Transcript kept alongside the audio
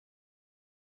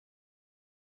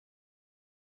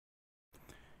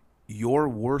your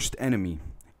worst enemy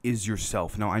is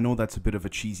yourself. Now, I know that's a bit of a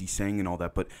cheesy saying and all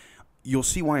that, but you'll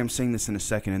see why I'm saying this in a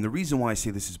second. And the reason why I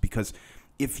say this is because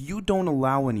if you don't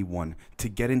allow anyone to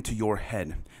get into your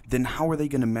head, then how are they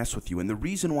going to mess with you? And the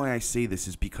reason why I say this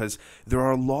is because there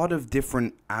are a lot of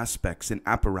different aspects and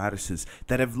apparatuses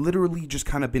that have literally just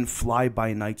kind of been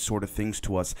fly-by-night sort of things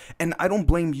to us. And I don't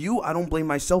blame you, I don't blame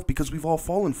myself, because we've all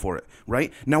fallen for it,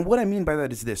 right? Now, what I mean by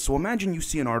that is this. So imagine you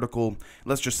see an article,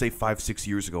 let's just say 5-6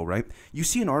 years ago, right? You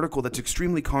see an article that's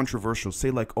extremely controversial,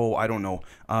 say like, oh, I don't know,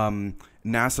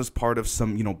 NASA's part of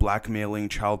some, blackmailing,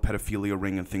 child pedophilia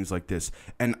ring and things like this.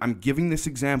 And I'm giving this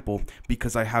example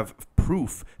because I have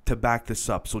proof to back this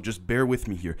up. So just bear with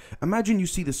me here. Imagine you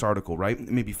see this article, right?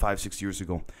 Maybe 5-6 years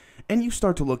ago. And you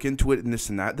start to look into it and this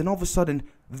and that. Then all of a sudden,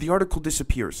 the article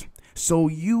disappears. So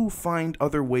you find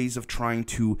other ways of trying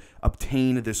to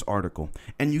obtain this article.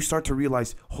 And you start to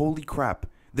realize, holy crap,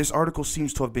 this article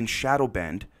seems to have been shadow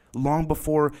banned long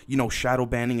before, shadow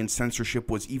banning and censorship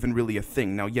was even really a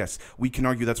thing. Now, yes, we can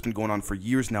argue that's been going on for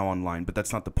years now online, but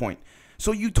that's not the point.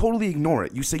 So you totally ignore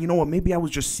it. You say, you know what, maybe I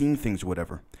was just seeing things or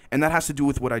whatever. And that has to do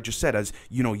with what I just said as,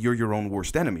 you're your own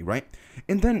worst enemy, right?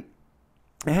 And then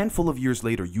a handful of years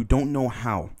later, you don't know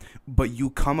how, but you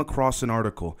come across an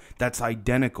article that's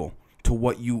identical to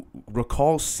what you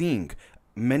recall seeing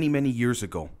many, many years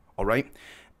ago, all right?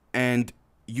 And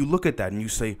you look at that and you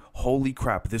say, holy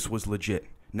crap, this was legit.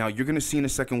 Now, you're going to see in a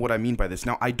second what I mean by this.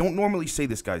 Now, I don't normally say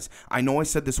this, guys. I know I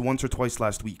said this once or twice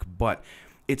last week, but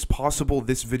it's possible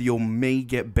this video may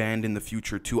get banned in the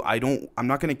future too. I'm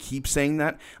not going to keep saying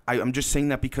that. I'm just saying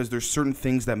that because there's certain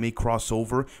things that may cross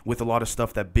over with a lot of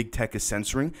stuff that big tech is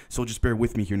censoring. So just bear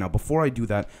with me here. Now, before I do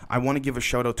that, I want to give a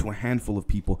shout out to a handful of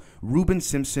people. Ruben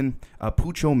Simpson,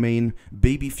 Pucho Main,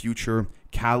 Baby Future,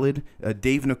 Khaled,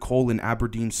 Dave Nicole in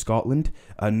Aberdeen, Scotland,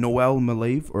 Noel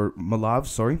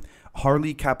Malav,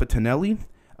 Harley Capitanelli,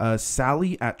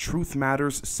 Sally at Truth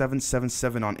Matters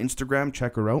 777 on Instagram.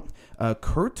 Check her out.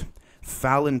 Kurt,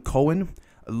 Fallon Cohen,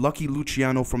 Lucky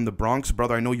Luciano from the Bronx.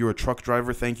 Brother, I know you're a truck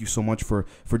driver. Thank you so much for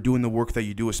doing the work that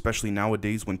you do, especially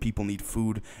nowadays when people need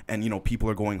food and, people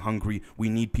are going hungry. We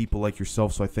need people like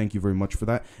yourself, so I thank you very much for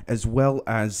that. As well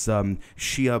as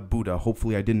Shia Buddha.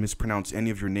 Hopefully I didn't mispronounce any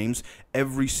of your names.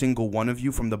 Every single one of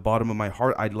you, from the bottom of my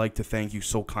heart, I'd like to thank you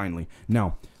so kindly.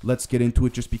 Now, let's get into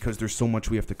it just because there's so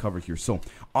much we have to cover here. So,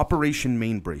 Operation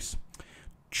Mainbrace.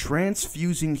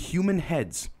 Transfusing human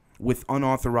heads with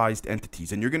unauthorized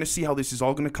entities. And you're going to see how this is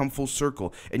all going to come full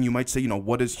circle. And you might say,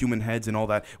 what is human heads and all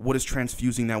that? What does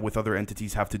transfusing that with other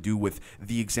entities have to do with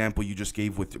the example you just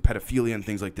gave with pedophilia and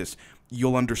things like this?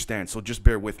 You'll understand. So just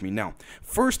bear with me. Now,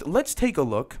 first, let's take a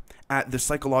look at the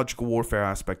psychological warfare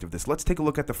aspect of this. Let's take a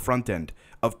look at the front end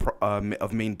of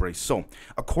Mainbrace. So,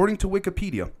 according to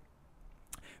Wikipedia,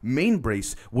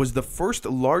 Mainbrace was the first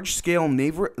large-scale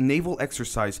naval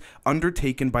exercise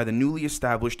undertaken by the newly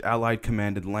established Allied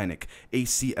Command Atlantic,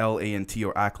 ACLANT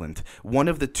or ACLANT, one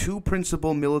of the two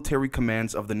principal military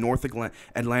commands of the North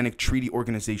Atlantic Treaty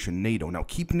Organization, NATO. Now,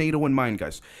 keep NATO in mind,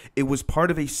 guys. It was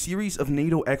part of a series of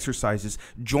NATO exercises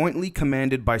jointly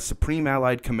commanded by Supreme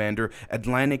Allied Commander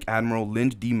Atlantic Admiral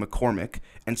Lynd D. McCormick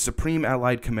and Supreme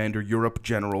Allied Commander Europe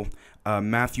General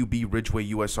Matthew B. Ridgway,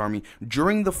 U.S. Army,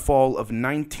 during the fall of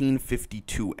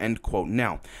 1952, end quote.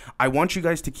 Now, I want you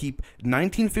guys to keep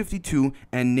 1952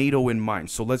 and NATO in mind,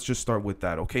 so let's just start with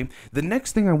that, okay? The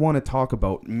next thing I want to talk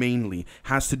about mainly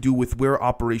has to do with where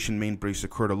Operation Mainbrace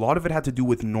occurred. A lot of it had to do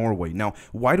with Norway. Now,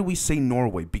 why do we say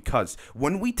Norway? Because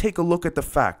when we take a look at the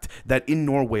fact that in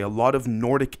Norway, a lot of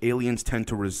Nordic aliens tend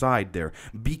to reside there,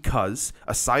 because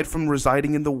aside from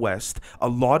residing in the West, a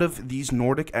lot of these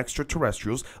Nordic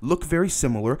extraterrestrials look very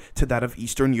similar to that of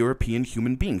Eastern European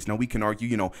human beings. Now, we can argue,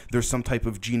 there's some type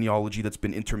of genealogy that's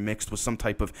been intermixed with some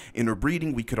type of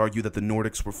interbreeding. We could argue that the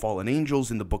Nordics were fallen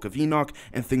angels in the Book of Enoch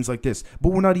and things like this,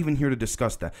 but we're not even here to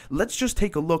discuss that. Let's just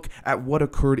take a look at what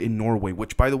occurred in Norway,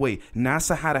 which, by the way,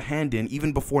 NASA had a hand in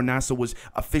even before NASA was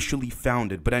officially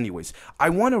founded. But anyways, I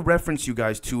want to reference you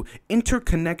guys to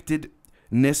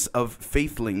interconnectedness of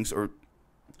faithlings, or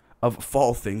of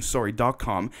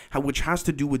fallthings.com, which has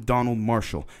to do with Donald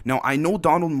Marshall. Now, I know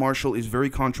Donald Marshall is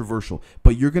very controversial,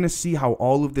 but you're going to see how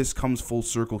all of this comes full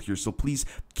circle here. So please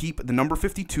keep the number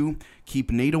 52,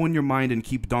 keep NATO in your mind, and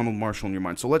keep Donald Marshall in your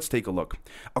mind. So let's take a look.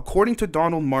 According to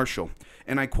Donald Marshall,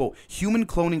 and I quote, human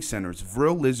cloning centers,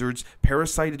 Vril lizards,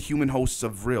 parasited human hosts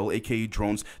of Vril, aka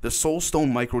drones, the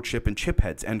soulstone microchip, and chip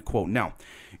heads, end quote. Now,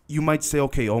 you might say,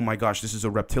 okay, oh my gosh, this is a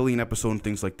reptilian episode and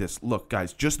things like this. Look,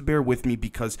 guys, just bear with me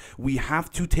because we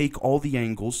have to take all the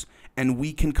angles and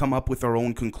we can come up with our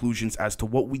own conclusions as to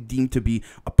what we deem to be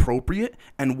appropriate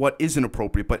and what isn't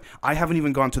appropriate. But I haven't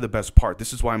even gone to the best part.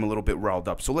 This is why I'm a little bit riled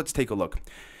up. So let's take a look.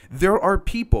 There are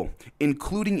people,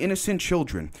 including innocent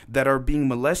children, that are being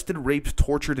molested, raped,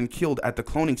 tortured, and killed at the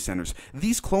cloning centers.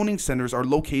 These cloning centers are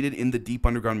located in the deep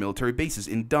underground military bases,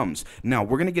 in D.U.M.s. Now,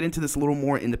 we're going to get into this a little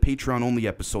more in the Patreon-only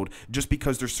episode, just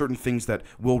because there's certain things that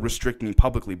will restrict me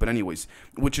publicly. But anyways,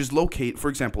 which is located, for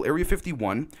example, Area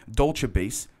 51, Dulce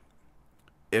Base,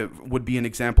 it would be an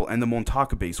example, and the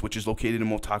Montauk base, which is located in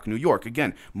Montauk, New York.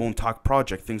 Again, Montauk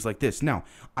Project, things like this. Now,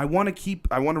 I want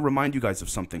to remind you guys of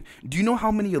something. Do you know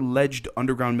how many alleged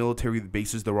underground military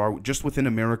bases there are just within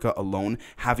America alone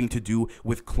having to do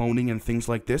with cloning and things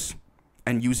like this,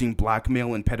 and using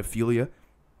blackmail and pedophilia?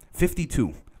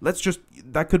 52.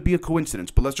 That could be a coincidence,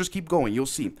 but let's just keep going. You'll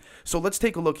see. So let's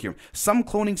take a look here. Some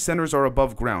cloning centers are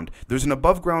above ground. There's an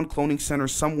above ground cloning center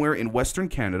somewhere in Western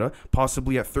Canada,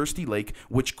 possibly at Thirsty Lake,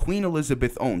 which Queen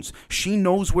Elizabeth owns. She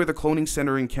knows where the cloning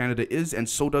center in Canada is, and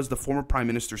so does the former Prime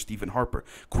Minister Stephen Harper.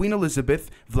 Queen Elizabeth,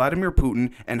 Vladimir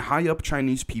Putin, and high-up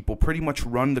Chinese people pretty much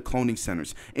run the cloning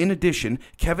centers. In addition,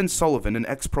 Kevin Sullivan, an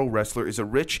ex-pro wrestler, is a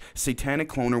rich, satanic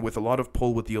cloner with a lot of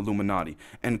pull with the Illuminati.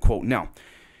 End quote. Now,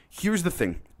 here's the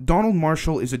thing. Donald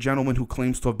Marshall is a gentleman who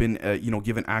claims to have been,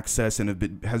 given access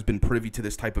and has been privy to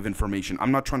this type of information.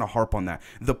 I'm not trying to harp on that.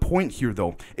 The point here,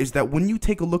 though, is that when you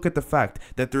take a look at the fact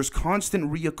that there's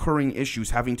constant reoccurring issues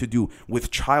having to do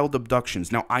with child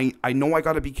abductions. Now, I know I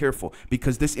got to be careful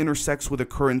because this intersects with a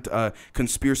current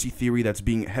conspiracy theory that's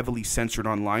being heavily censored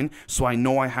online, so I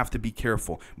know I have to be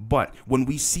careful. But when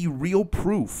we see real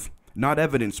proof, not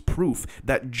evidence, proof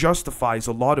that justifies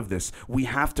a lot of this, we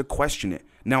have to question it.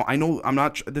 Now, I know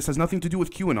this has nothing to do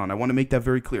with QAnon. I want to make that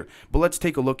very clear. But let's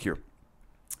take a look here.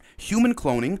 Human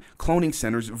cloning, cloning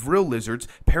centers, Vril lizards,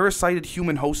 parasited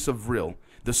human hosts of Vril,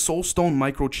 the soulstone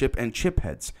microchip, and chip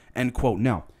heads. End quote.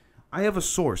 Now, I have a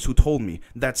source who told me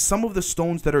that some of the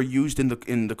stones that are used in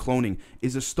the cloning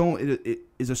is a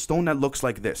stone that looks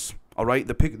like this. All right,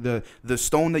 the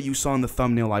stone that you saw in the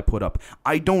thumbnail I put up.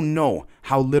 I don't know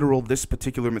how literal this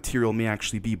particular material may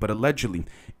actually be, but allegedly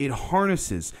it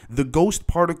harnesses the ghost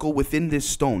particle within this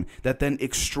stone that then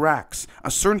extracts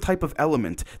a certain type of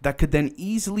element that could then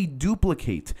easily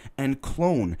duplicate and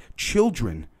clone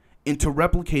children into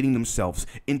replicating themselves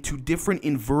into different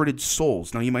inverted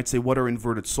souls. Now, you might say, what are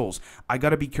inverted souls? I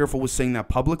got to be careful with saying that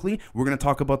publicly. We're going to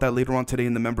talk about that later on today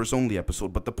in the members only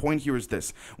episode. But the point here is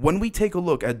this. When we take a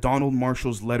look at Donald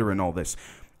Marshall's letter and all this,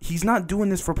 he's not doing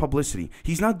this for publicity.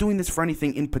 He's not doing this for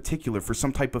anything in particular, for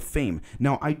some type of fame.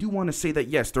 Now, I do want to say that,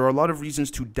 yes, there are a lot of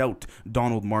reasons to doubt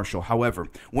Donald Marshall. However,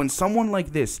 when someone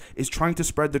like this is trying to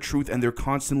spread the truth and they're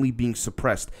constantly being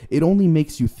suppressed, it only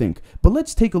makes you think. But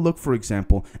let's take a look, for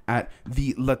example, at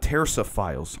the Lacerta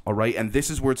files, all right? And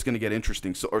this is where it's going to get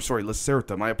interesting.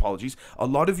 Lacerta, my apologies. A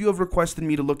lot of you have requested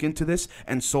me to look into this,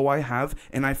 and so I have,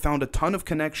 and I found a ton of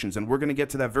connections, and we're going to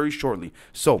get to that very shortly.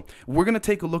 So, we're going to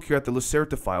take a look here at the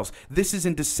Lacerta files. This is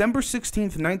in December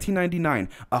 16th, 1999.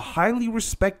 A highly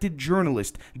respected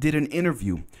journalist did an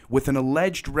interview with an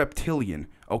alleged reptilian.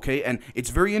 Okay, and it's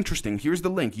very interesting. Here's the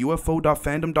link,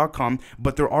 ufo.fandom.com,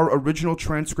 but there are original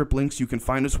transcript links you can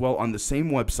find as well on the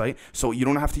same website, so you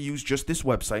don't have to use just this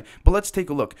website. But let's take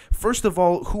a look. First of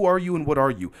all, who are you and what are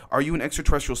you? Are you an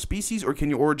extraterrestrial species, or can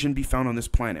your origin be found on this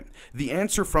planet? The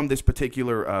answer from this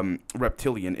particular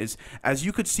reptilian is, as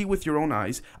you could see with your own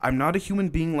eyes, I'm not a human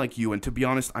being like you, and to be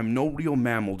honest, I'm no real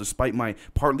mammal, despite my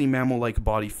partly mammal-like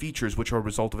body features, which are a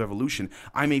result of evolution.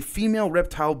 I'm a female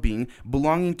reptile being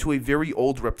belonging to a very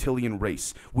old reptilian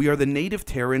race. We are the native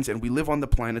Terrans, and we live on the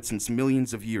planet since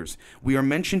millions of years. We are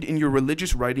mentioned in your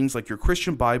religious writings like your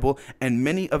Christian Bible, and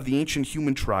many of the ancient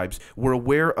human tribes were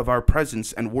aware of our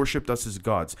presence and worshipped us as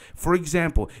gods. For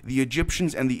example, the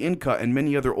Egyptians and the Inca and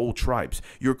many other old tribes.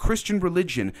 Your Christian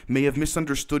religion may have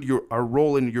misunderstood our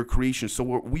role in your creation, so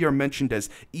we are mentioned as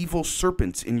evil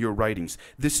serpents in your writings.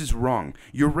 This is wrong.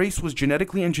 Your race was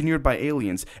genetically engineered by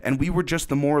aliens, and we were just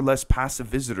the more or less passive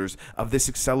visitors of this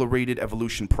accelerated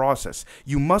evolution process.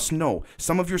 You must know,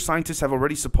 some of your scientists have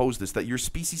already supposed this, that your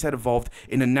species had evolved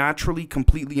in a naturally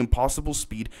completely impossible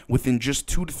speed within just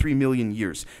 2 to 3 million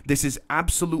years. This is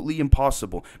absolutely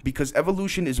impossible because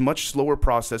evolution is a much slower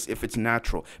process if it's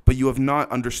natural, but you have not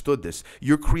understood this.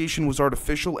 Your creation was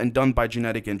artificial and done by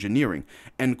genetic engineering.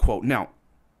 End quote. Now,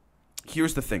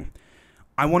 here's the thing.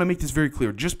 I want to make this very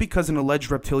clear. Just because an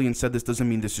alleged reptilian said this doesn't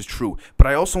mean this is true. But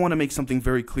I also want to make something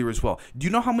very clear as well. Do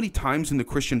you know how many times in the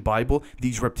Christian Bible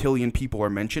these reptilian people are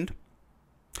mentioned?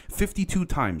 52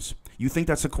 times. You think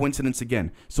that's a coincidence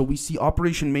again? So we see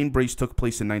Operation Mainbrace took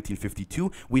place in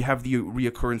 1952. We have the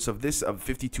reoccurrence of this of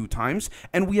 52 times,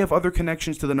 and we have other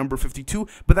connections to the number 52,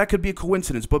 but that could be a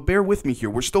coincidence. But bear with me here.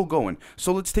 We're still going.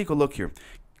 So let's take a look here.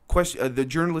 The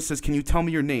journalist says, can you tell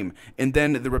me your name? And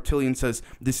then the reptilian says,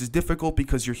 this is difficult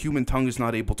because your human tongue is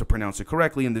not able to pronounce it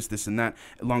correctly, and this and that.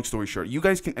 Long story short, you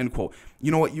guys can, end quote.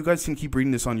 You know what? You guys can keep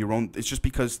reading this on your own. It's just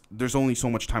because there's only so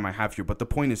much time I have here. But the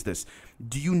point is this.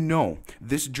 Do you know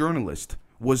this journalist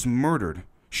was murdered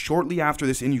shortly after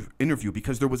this interview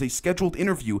because there was a scheduled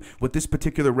interview with this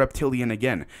particular reptilian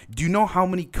again? Do you know how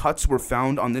many cuts were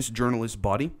found on this journalist's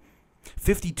body?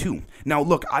 52. Now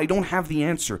look, I don't have the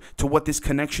answer to what this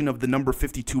connection of the number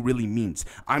 52 really means.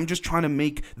 I'm just trying to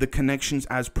make the connections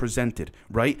as presented,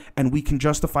 right? And we can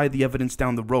justify the evidence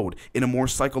down the road in a more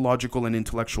psychological and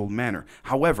intellectual manner.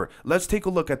 However, let's take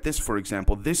a look at this, for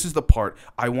example. This is the part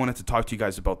I wanted to talk to you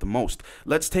guys about the most.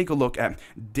 Let's take a look at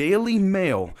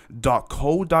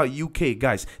dailymail.co.uk.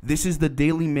 Guys, this is the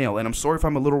Daily Mail, and I'm sorry if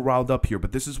I'm a little riled up here,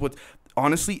 but this is what...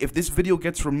 Honestly, if this video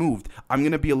gets removed, I'm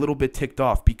going to be a little bit ticked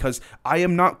off because I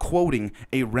am not quoting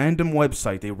a random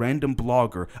website, a random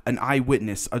blogger, an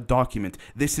eyewitness, a document.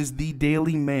 This is the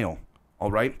Daily Mail.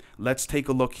 All right, let's take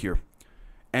a look here.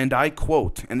 And I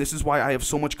quote, and this is why I have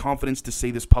so much confidence to say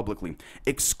this publicly.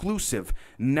 Exclusive.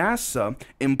 NASA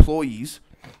employees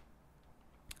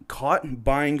caught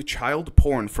buying child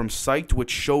porn from site which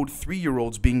showed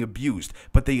 3-year-olds being abused,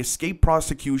 but they escaped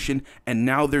prosecution and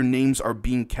now their names are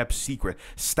being kept secret.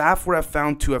 Staff were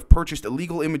found to have purchased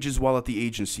illegal images while at the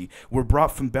agency, were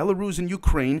brought from Belarus and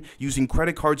Ukraine using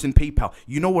credit cards and PayPal.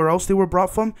 You know where else they were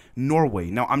brought from?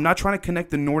 Norway. Now, I'm not trying to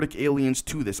connect the Nordic aliens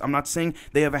to this. I'm not saying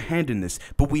they have a hand in this,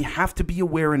 but we have to be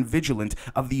aware and vigilant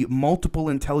of the multiple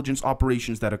intelligence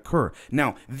operations that occur.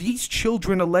 Now, these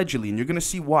children allegedly, and you're going to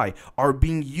see why, are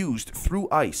being used through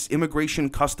ICE, Immigration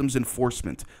Customs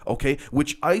Enforcement, okay,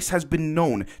 which ICE has been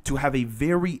known to have a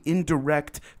very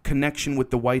indirect connection with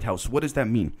the White House. What does that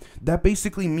mean? That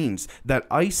basically means that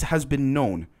ICE has been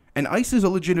known, and ICE is a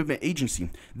legitimate agency.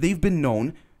 They've been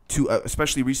known to,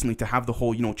 especially recently, to have the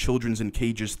whole, children's in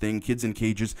cages thing, kids in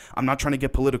cages. I'm not trying to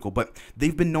get political, but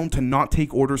they've been known to not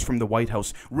take orders from the White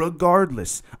House,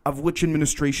 regardless of which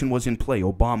administration was in play.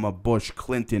 Obama, Bush,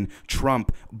 Clinton,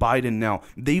 Trump, Biden now.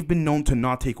 They've been known to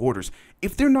not take orders.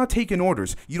 If they're not taking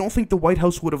orders, you don't think the White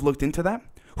House would have looked into that?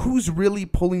 Who's really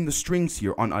pulling the strings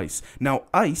here on ICE? Now,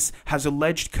 ICE has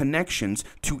alleged connections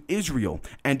to Israel,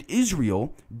 and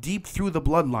Israel, deep through the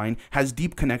bloodline, has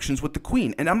deep connections with the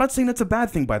Queen. And I'm not saying that's a bad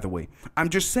thing, by the way. I'm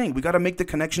just saying we got to make the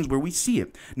connections where we see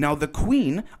it. Now, the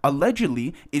Queen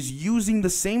allegedly is using the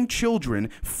same children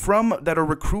that are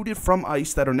recruited from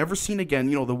ICE that are never seen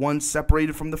again, the ones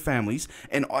separated from the families,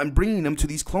 and bringing them to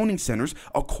these cloning centers,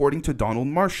 according to Donald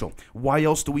Marshall. Why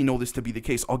else do we know this to be the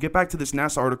case? I'll get back to this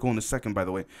NASA article in a second, by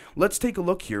the way. Let's take a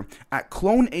look here at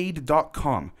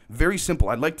cloneaid.com. Very simple.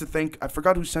 I'd like to thank, I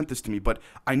forgot who sent this to me, but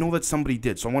I know that somebody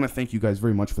did, so I want to thank you guys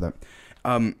very much for that.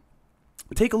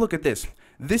 Take a look at this.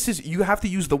 You have to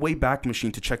use the Wayback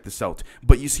Machine to check this out.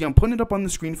 But you see, I'm putting it up on the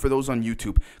screen for those on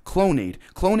YouTube. Cloneaid.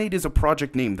 Cloneaid is a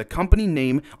project name. The company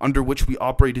name under which we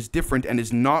operate is different and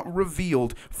is not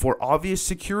revealed for obvious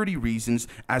security reasons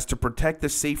as to protect the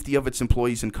safety of its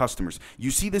employees and customers. You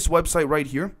see this website right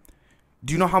here?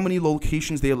 Do you know how many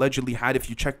locations they allegedly had if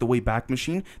you check the Wayback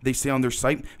Machine? They say on their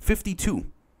site, 52.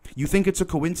 You think it's a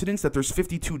coincidence that there's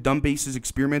 52 dumb bases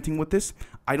experimenting with this?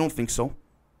 I don't think so.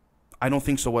 I don't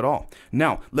think so at all.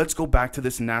 Now, let's go back to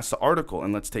this NASA article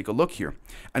and let's take a look here.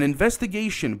 An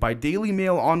investigation by Daily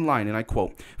Mail Online, and I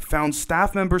quote, found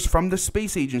staff members from the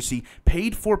space agency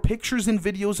paid for pictures and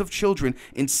videos of children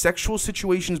in sexual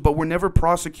situations but were never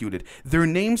prosecuted. Their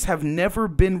names have never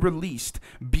been released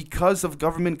because of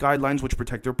government guidelines which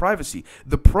protect their privacy.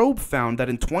 The probe found that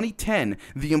in 2010,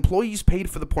 the employees paid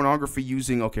for the pornography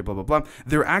using, blah, blah, blah.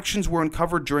 Their actions were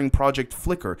uncovered during Project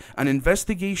Flicker, an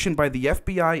investigation by the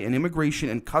FBI and Immigration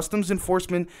and Customs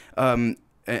Enforcement,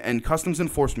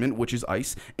 which is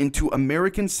ICE, into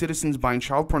American citizens buying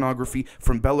child pornography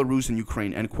from Belarus and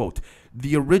Ukraine, end quote.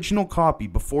 The original copy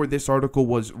before this article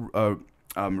was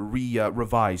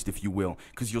revised, if you will,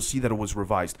 because you'll see that it was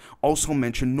revised, also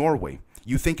mentioned Norway.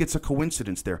 You think it's a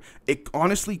coincidence there? It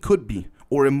honestly could be,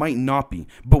 or it might not be.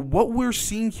 But what we're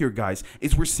seeing here, guys,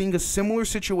 is we're seeing a similar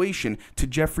situation to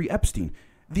Jeffrey Epstein.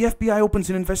 The FBI opens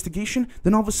an investigation,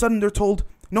 then all of a sudden they're told,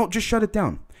 no, just shut it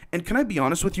down. And can I be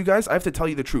honest with you guys? I have to tell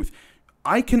you the truth.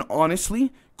 I can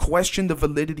honestly question the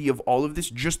validity of all of this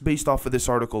just based off of this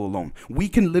article alone. We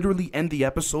can literally end the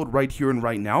episode right here and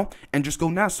right now and just go,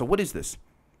 NASA, what is this?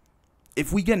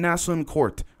 If we get NASA in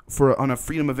court on a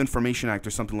Freedom of Information Act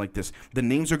or something like this, the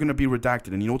names are going to be redacted.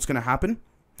 And you know what's going to happen?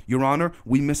 Your Honor,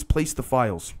 we misplaced the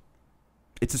files.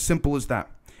 It's as simple as that.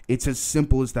 It's as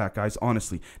simple as that, guys,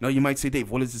 honestly. Now, you might say, Dave,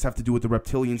 what does this have to do with the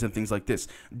reptilians and things like this?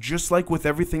 Just like with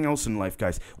everything else in life,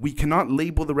 guys, we cannot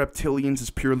label the reptilians as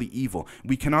purely evil.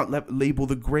 We cannot label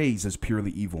the grays as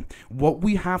purely evil. What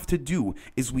we have to do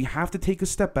is we have to take a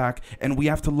step back and we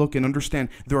have to look and understand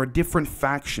there are different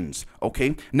factions,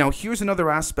 okay? Now, here's another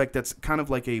aspect that's kind of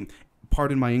like a,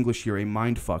 pardon my English here, a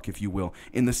mind fuck, if you will,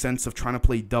 in the sense of trying to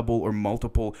play double or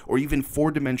multiple or even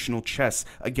four-dimensional chess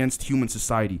against human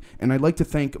society. And I'd like to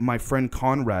thank my friend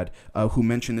Conrad, who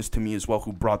mentioned this to me as well,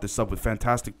 who brought this up with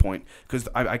fantastic point, because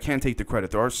I can't take the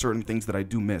credit. There are certain things that I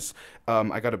do miss.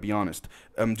 I got to be honest,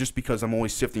 just because I'm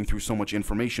always sifting through so much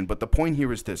information. But the point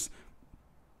here is this.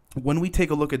 When we take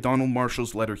a look at Donald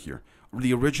Marshall's letter here,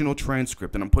 the original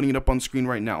transcript, and I'm putting it up on screen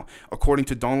right now, according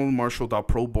to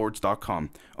donaldmarshall.proboards.com,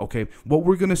 okay, what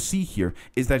we're going to see here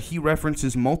is that he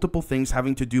references multiple things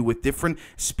having to do with different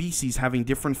species having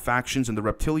different factions and the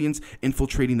reptilians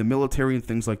infiltrating the military and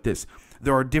things like this.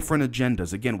 There are different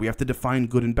agendas. Again, we have to define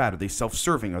good and bad. Are they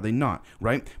self-serving? Are they not?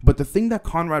 Right? But the thing that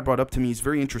Conrad brought up to me is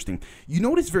very interesting. You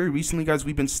notice very recently, guys,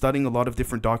 we've been studying a lot of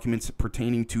different documents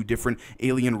pertaining to different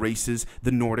alien races, the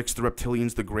Nordics, the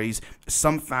reptilians, the Greys,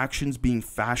 some factions being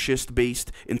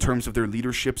fascist-based in terms of their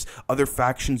leaderships, other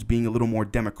factions being a little more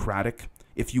democratic,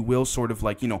 if you will, sort of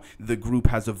like, you know, the group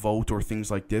has a vote or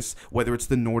things like this, whether it's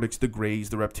the Nordics, the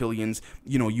Greys, the reptilians,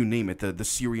 you know, you name it, the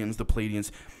Syrians, the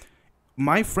Palladians.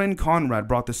 My friend Conrad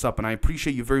brought this up, and I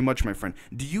appreciate you very much, my friend.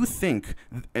 Do you think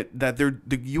that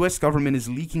the U.S. government is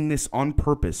leaking this on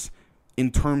purpose in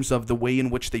terms of the way in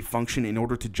which they function in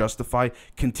order to justify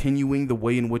continuing the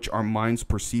way in which our minds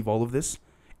perceive all of this?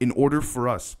 In order for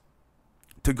us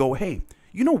to go, hey,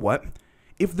 you know what?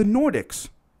 If the Nordics,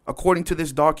 according to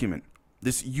this document,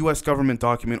 this U.S. government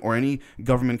document or any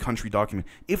government country document,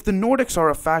 if the Nordics are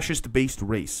a fascist-based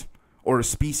race or a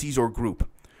species or group,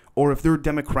 or if they're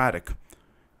democratic,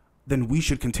 then we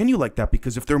should continue like that,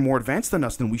 because if they're more advanced than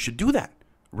us, then we should do that,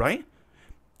 right?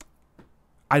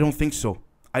 I don't think so.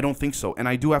 I don't think so. And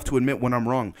I do have to admit when I'm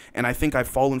wrong. And I think I've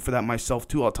fallen for that myself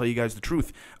too. I'll tell you guys the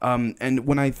truth. And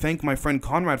when I thank my friend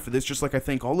Conrad for this, just like I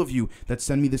thank all of you that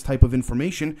send me this type of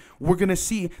information, we're going to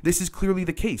see this is clearly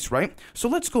the case, right? So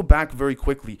let's go back very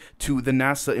quickly to the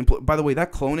NASA. By the way,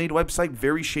 that Clonade website,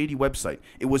 very shady website.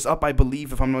 It was up, I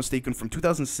believe, if I'm not mistaken, from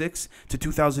 2006 to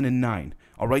 2009.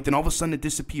 All right. Then all of a sudden it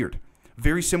disappeared.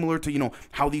 Very similar to, you know,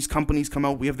 how these companies come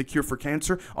out, we have the cure for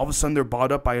cancer, all of a sudden they're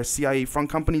bought up by a CIA front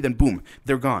company, then boom,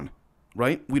 they're gone,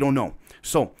 right? We don't know.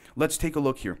 So let's take a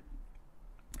look here.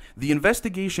 The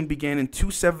investigation began in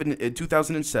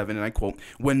 2007, and I quote,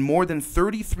 when more than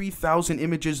 33,000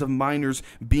 images of minors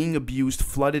being abused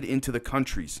flooded into the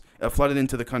country.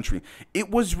 It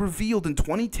was revealed in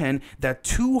 2010 that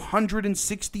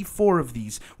 264 of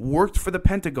these worked for the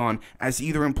Pentagon as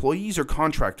either employees or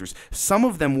contractors. Some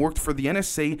of them worked for the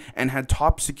NSA and had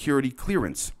top security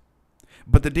clearance.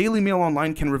 But the Daily Mail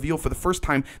Online can reveal for the first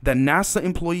time that NASA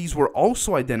employees were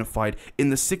also identified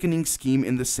in the sickening scheme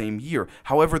in the same year.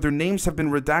 However, their names have been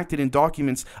redacted in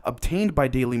documents obtained by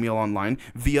Daily Mail Online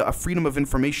via a Freedom of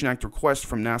Information Act request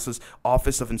from NASA's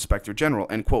Office of Inspector General,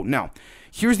 end quote. Now,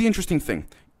 here's the interesting thing.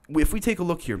 If we take a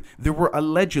look here, there were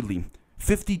allegedly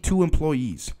 52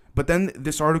 employees. But then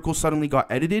this article suddenly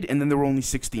got edited, and then there were only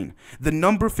 16. The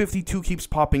number 52 keeps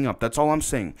popping up. That's all I'm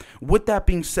saying. With that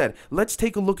being said, let's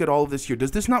take a look at all of this here.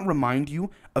 Does this not remind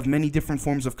you of many different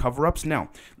forms of cover-ups? Now,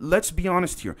 let's be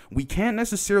honest here. We can't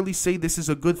necessarily say this is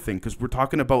a good thing, because we're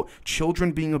talking about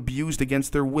children being abused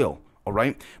against their will, all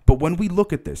right? But when we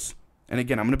look at this, and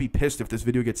again, I'm going to be pissed if this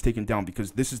video gets taken down,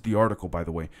 because this is the article, by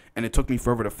the way, and it took me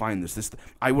forever to find this.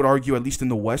 I would argue, at least in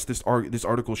the West, this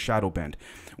article is shadow banned.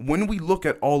 When we look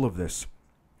at all of this,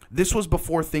 this was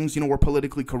before things, you know, were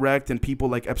politically correct and people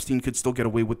like Epstein could still get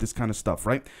away with this kind of stuff,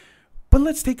 right? But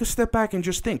let's take a step back and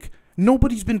just think.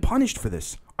 Nobody's been punished for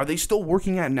this. Are they still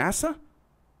working at NASA?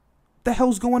 The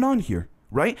hell's going on here?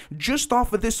 Right? Just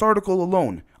off of this article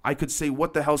alone, I could say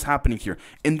what the hell's happening here.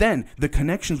 And then the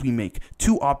connections we make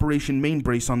to Operation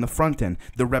Mainbrace on the front end,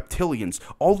 the reptilians,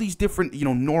 all these different, you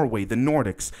know, Norway, the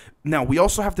Nordics. Now, we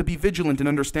also have to be vigilant and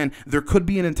understand there could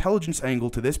be an intelligence angle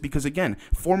to this because, again,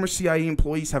 former CIA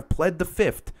employees have pled the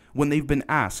fifth when they've been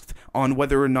asked on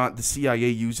whether or not the CIA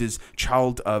uses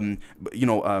child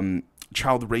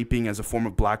raping as a form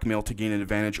of blackmail to gain an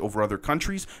advantage over other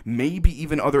countries, maybe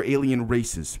even other alien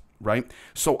races, right?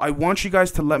 So I want you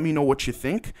guys to let me know what you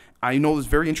think. I know this is a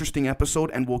very interesting episode,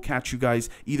 and we'll catch you guys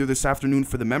either this afternoon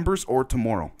for the members or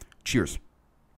tomorrow. Cheers.